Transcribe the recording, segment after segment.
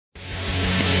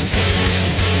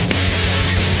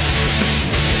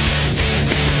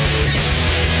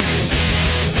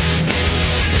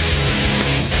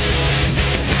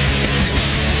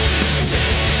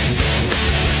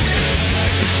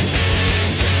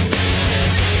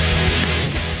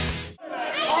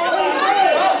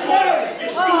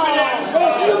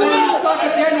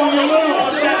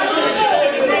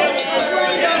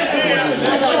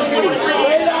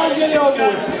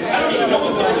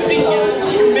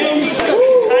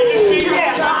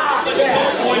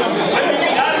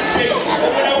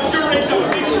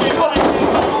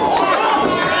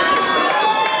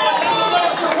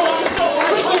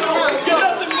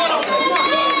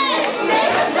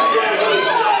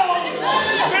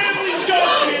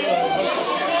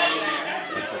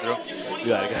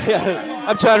Yeah,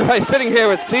 I'm John Roy, sitting here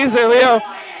with Caesar. Leo,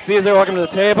 Caesar, welcome to the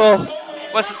table.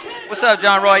 What's up,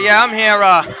 John Roy? Yeah, I'm here.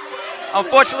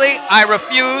 Unfortunately, I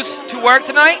refuse to work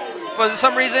tonight. For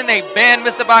some reason, they banned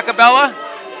Mr. Bacabella.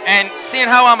 And seeing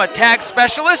how I'm a tag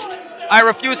specialist, I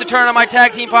refuse to turn on my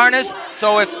tag team partners.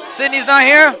 So if Sydney's not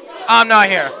here, I'm not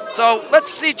here. So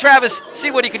let's see Travis, see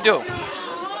what he can do.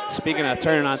 Speaking of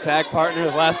turning on tag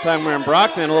partners, last time we were in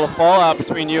Brockton, a little fallout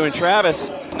between you and Travis.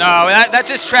 No, that's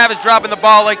just Travis dropping the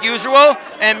ball like usual,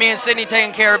 and me and Sydney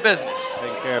taking care of business.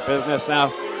 Taking care of business.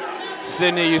 Now,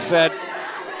 Sydney, you said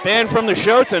banned from the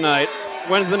show tonight.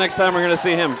 When's the next time we're going to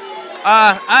see him?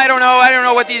 I don't know. I don't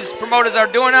know what these promoters are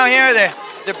doing out here.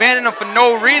 They're banning him for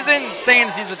no reason, saying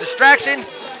he's a distraction.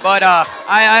 But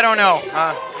I don't know.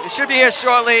 He should be here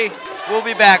shortly. We'll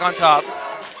be back on top.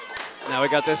 Now we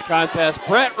got this contest.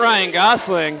 Brett Ryan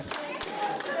Gosselin.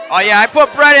 Oh, yeah, I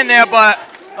put Brett in there, but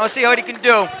let's see what he can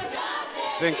do.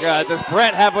 I think, does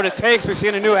Brett have what it takes? We've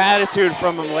seen a new attitude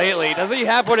from him lately. Doesn't he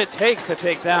have what it takes to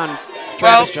take down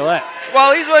Travis Jaillet?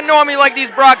 Well, he's normally like these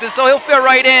Brockton, so he'll fit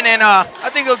right in, and I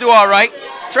think he'll do all right.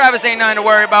 Travis ain't nothing to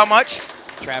worry about much.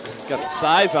 Travis has got the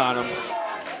size on him.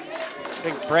 I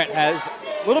think Brett has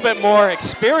a little bit more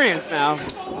experience now.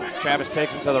 Travis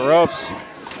takes him to the ropes.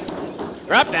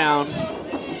 Drop down.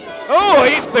 Oh,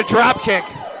 he eats the drop kick.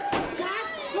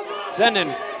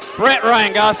 Sending Brett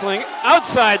Ryan Gosselin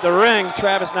outside the ring.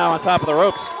 Travis now on top of the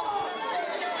ropes.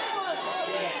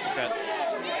 Got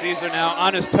Caesar now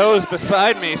on his toes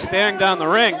beside me, staring down the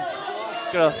ring.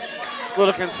 Got a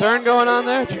little concern going on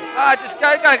there? Just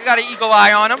got an eagle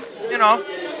eye on him, you know.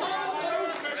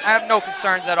 I have no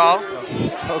concerns at all.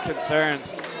 No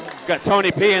concerns. Got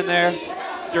Tony P in there.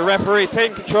 Your referee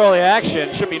taking control of the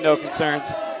action. Should be no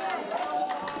concerns.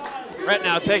 Brett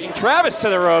now taking Travis to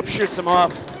the rope, shoots him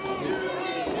off.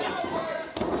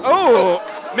 Oh,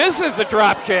 misses the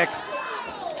drop kick.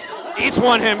 Eats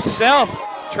one himself.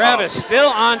 Travis still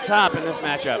on top in this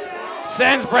matchup.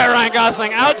 Sends Brett Ryan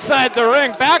Gosselin outside the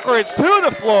ring, backwards to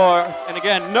the floor. And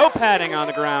again, no padding on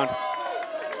the ground.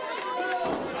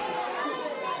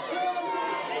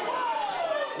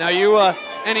 Now you,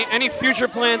 any future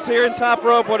plans here in Top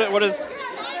Rope? What does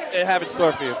it have in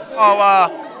store for you?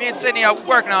 Oh, me and Sydney are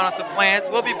working on some plans.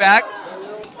 We'll be back.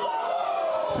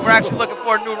 We're actually looking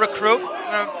for a new recruit.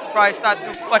 We're going to probably start a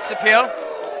new flex appeal.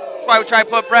 That's why we try to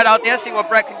put Brett out there, see what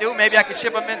Brett can do. Maybe I can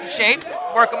ship him into shape,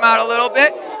 work him out a little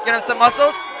bit, get him some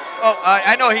muscles. Oh,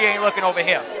 I know he ain't looking over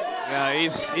here. Yeah,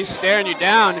 he's staring you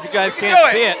down if you guys can't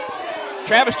see it.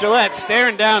 Travis Jaillet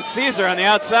staring down Caesar on the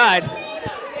outside.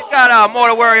 He's got more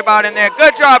to worry about in there.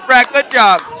 Good job, Brett. Good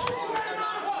job.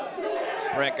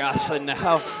 Brett Gosselin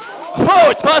now. Oh,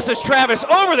 it tosses Travis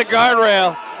over the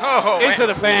guardrail, into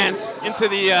the fans, into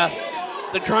the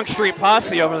Drunk Street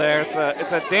posse over there. It's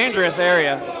a dangerous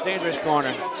area, dangerous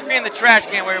corner. Should be in the trash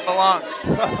can where it belongs.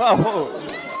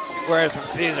 Whereas from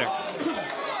Caesar.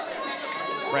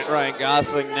 Brett Ryan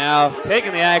Gosselin now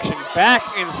taking the action back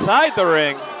inside the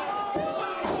ring.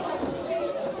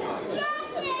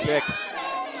 Kick.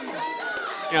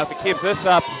 You know, if he keeps this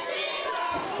up,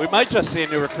 we might just see a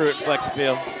new recruit in Flex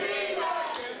Appeal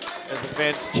as the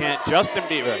fans chant Justin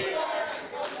Bieber.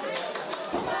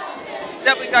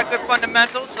 Definitely got good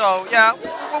fundamentals, so yeah,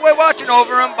 we're watching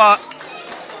over him, but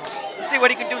we'll see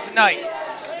what he can do tonight.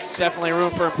 Definitely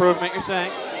room for improvement, you're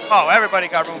saying? Oh, everybody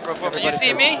got room for improvement. You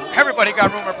see me? Everybody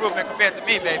got room for improvement compared to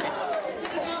me, baby.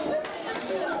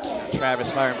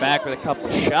 Travis firing back with a couple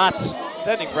shots,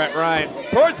 sending Brett Ryan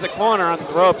towards the corner onto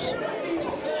the ropes.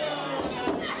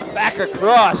 Back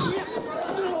across.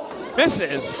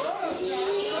 Misses.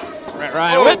 Brett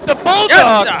Ryan with the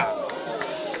bulldog.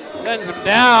 Yes, sends him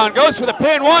down. Goes for the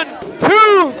pin. 1,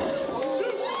 2.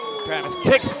 Travis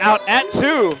kicks out at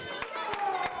 2.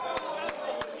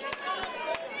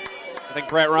 I think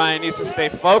Brett Ryan needs to stay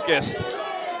focused.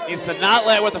 Needs to not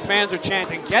let what the fans are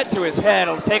chanting get to his head.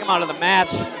 It'll take him out of the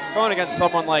match. Going against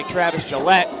someone like Travis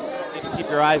Jaillet, you need to keep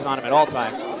your eyes on him at all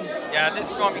times. Yeah, this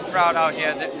Stormy crowd out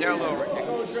here, they're a little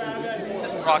ridiculous.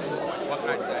 This is Brockton, what can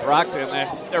I say? Brockton,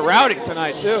 they're rowdy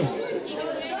tonight, too.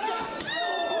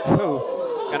 Ooh,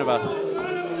 kind of a...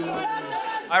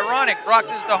 Ironic,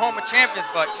 Brockton's the home of champions,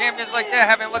 but champions like that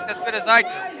haven't looked as good as I do.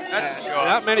 That's for sure.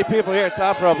 Not many people here at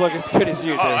Top Rope look as good as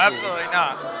you do. Oh, absolutely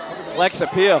not. Flex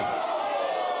appeal.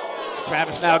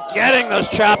 Travis now getting those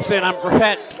chops in on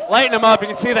Brett. Lighting him up. You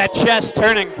can see that chest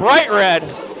turning bright red.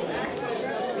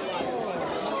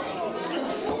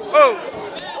 Oh!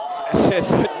 This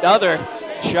is another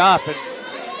chop. And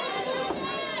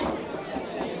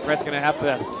Brett's going to have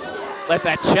to let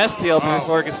that chest heal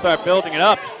before he can start building it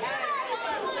up.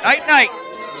 Night, night.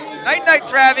 Night, night,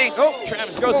 Travie. Oh,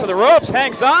 Travis goes to the ropes,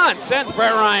 hangs on, sends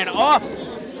Brett Ryan off.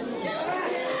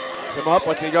 Picks him up.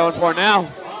 What's he going for now?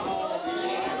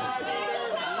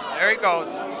 There he goes.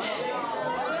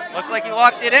 Looks like he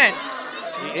locked it in.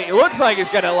 It looks like he's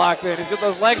got it locked in. He's got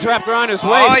those legs wrapped around his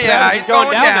waist. Oh, yeah, Travis he's is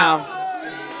going down down now.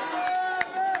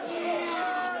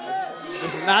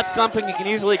 This is not something you can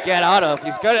easily get out of.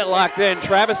 He's got it locked in.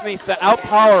 Travis needs to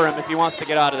outpower him if he wants to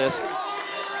get out of this.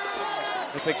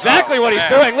 That's exactly what he's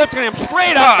doing, lifting him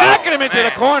straight up, backing him into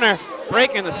the corner,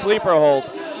 breaking the sleeper hold.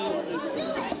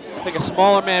 I think a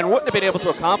smaller man wouldn't have been able to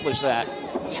accomplish that.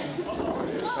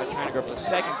 Trying to go for the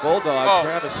second bulldog.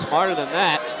 Travis smarter than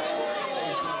that.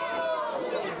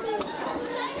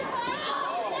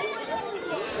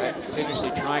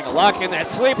 Continuously trying to lock in that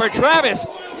sleeper. Travis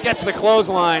gets the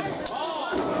clothesline.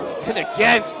 And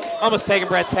again, almost taking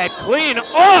Brett's head clean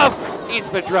off. Eats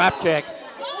the drop kick.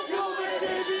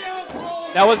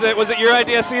 Now, was it your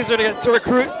idea, Caesar, to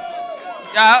recruit?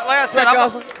 Yeah, like I said,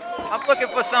 I'm looking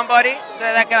for somebody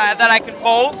that I can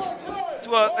mold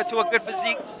to a good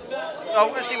physique. So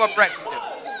we're gonna see what Brett can do.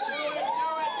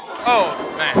 Oh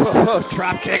man! Oh,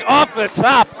 drop kick off the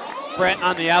top. Brett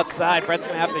on the outside. Brett's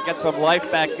gonna have to get some life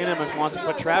back in him if he wants to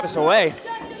put Travis away.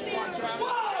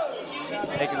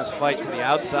 Taking this fight to the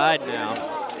outside now.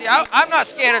 See, I'm not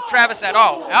scared of Travis at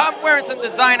all. I'm wearing some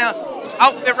designer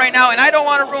outfit right now, and I don't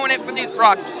want to ruin it for these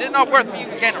Brock. It's not worth me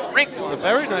getting a wrinkle. It's a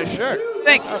very nice shirt.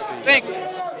 Thank you. Thank you.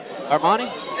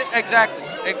 Armani?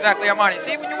 Exactly, Armani.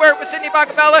 See, when you wear it with Sidney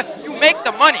Bacabella, you make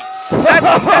the money.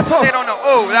 That's what they don't know.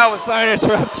 Oh, that was. Sorry to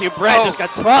interrupt you. Brett just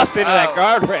got tossed into that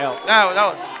guardrail. That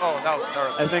was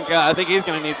terrible. I think he's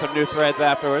going to need some new threads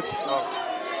afterwards.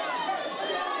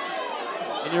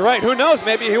 And you're right. Who knows?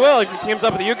 Maybe he will if he teams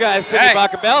up with you guys, Sidney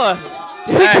Bacabella.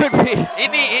 If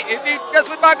he gets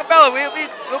with Bacabella, we'll be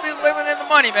living in the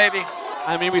money, baby.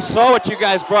 I mean, we saw what you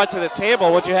guys brought to the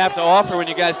table, what you have to offer when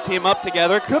you guys team up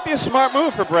together. It could be a smart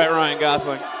move for Brett Ryan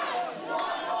Gosselin.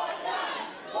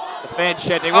 The fans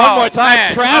chanting one more time.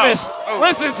 Man. Travis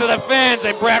listens to the fans,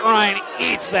 and Brett Ryan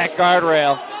eats that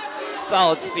guardrail.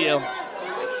 Solid steal.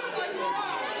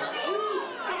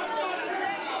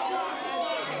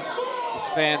 These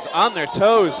fans on their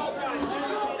toes.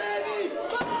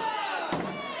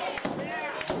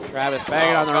 Travis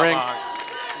banging on the ring.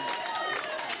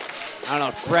 I don't know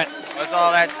if Brett. What's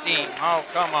all that steam? Oh,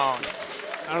 come on.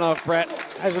 I don't know if Brett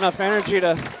has enough energy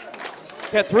to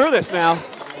get through this now.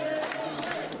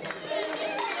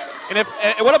 And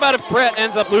what about if Brett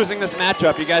ends up losing this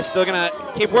matchup? You guys still gonna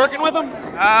keep working with him?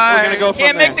 We're gonna go. He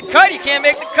can't make the cut. He can't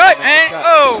make the cut, man.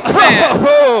 Oh man!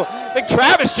 I think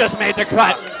Travis just made the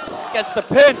cut. Gets the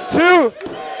pin. 2.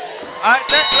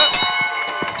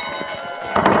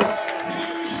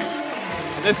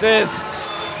 And this is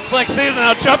Flex Caesar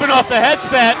now jumping off the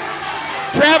headset.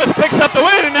 Travis picks up the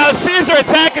win, and now Caesar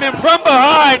attacking him from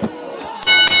behind.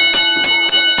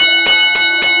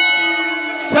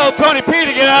 Tell Tony P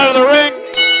to get out of the ring.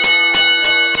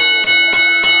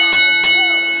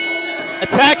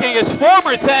 Attacking his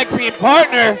former tag team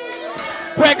partner.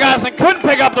 Brett Gosselin couldn't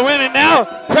pick up the win, and now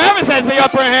Travis has the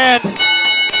upper hand.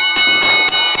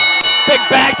 Big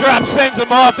backdrop sends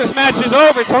him off. This match is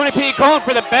over. Tony P calling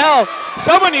for the bell.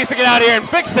 Someone needs to get out of here and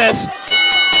fix this.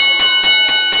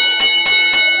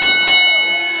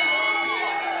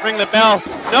 Ring the bell.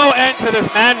 No end to this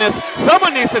madness.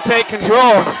 Someone needs to take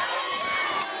control.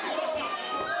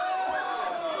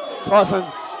 Tossing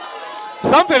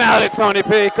something out at Tony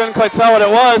P. Couldn't quite tell what it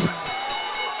was.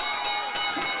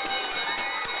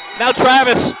 Now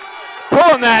Travis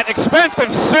pulling that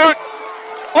expensive suit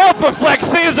off of Flex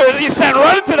Caesar as he sent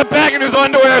running to the back in his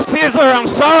underwear. Caesar, I'm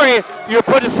sorry you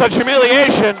put in such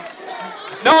humiliation.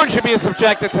 No one should be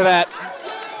subjected to that.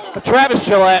 But Travis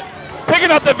Jaillet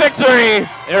picking up the victory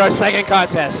in our second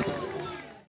contest.